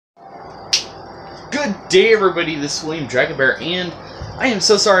Good day, everybody. This is William Dragon Bear, and I am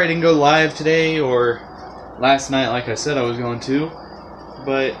so sorry I didn't go live today or last night like I said I was going to.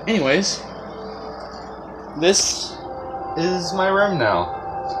 But anyways, this is my room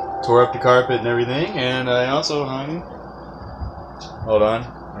now. Tore up the carpet and everything, and I also hung... Hold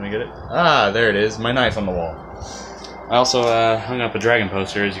on, let me get it. Ah, there it is, my knife on the wall. I also hung up a dragon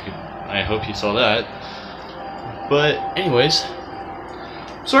poster, as you could... I hope you saw that. But anyways,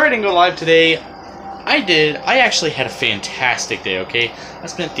 sorry I didn't go live today. I actually had a fantastic day, okay? I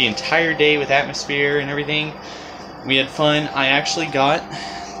spent the entire day with Atmopshere and everything. We had fun. I actually got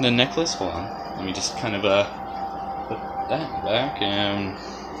the necklace. Hold on. Let me just kind of put that back and...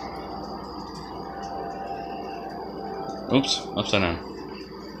 Oops, upside down.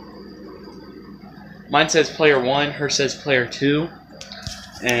 Mine says player 1, hers says player 2.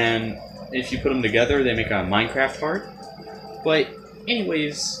 And if you put them together, they make a Minecraft heart. But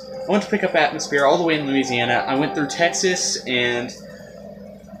anyways, I went to pick up Atmopshere all the way in Louisiana. I went through Texas and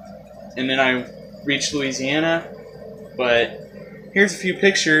then I reached Louisiana. But here's a few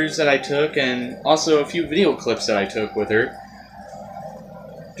pictures that I took and also a few video clips that I took with her.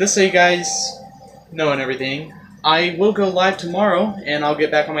 Just so you guys know and everything. I will go live tomorrow and I'll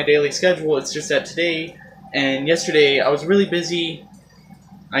get back on my daily schedule. It's just that today and yesterday I was really busy.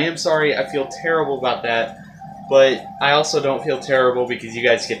 I am sorry, I feel terrible about that. But I also don't feel terrible because you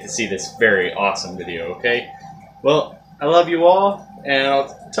guys get to see this very awesome video, okay? Well, I love you all, and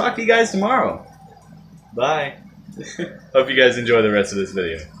I'll talk to you guys tomorrow. Bye. Hope you guys enjoy the rest of this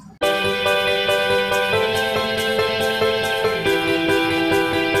video.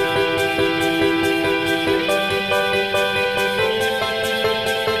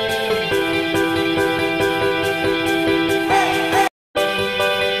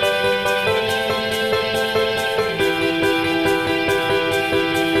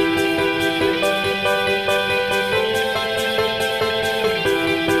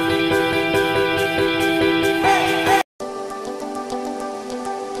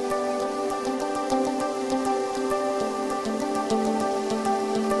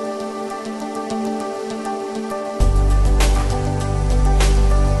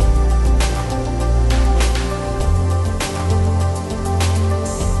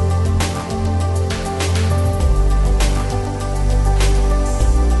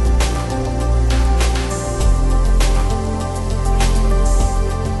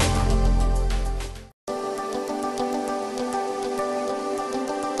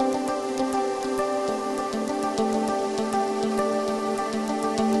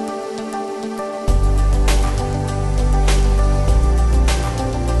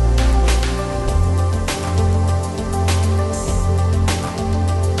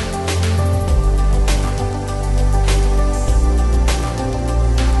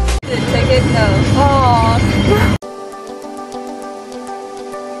 Ticket? No. Oh.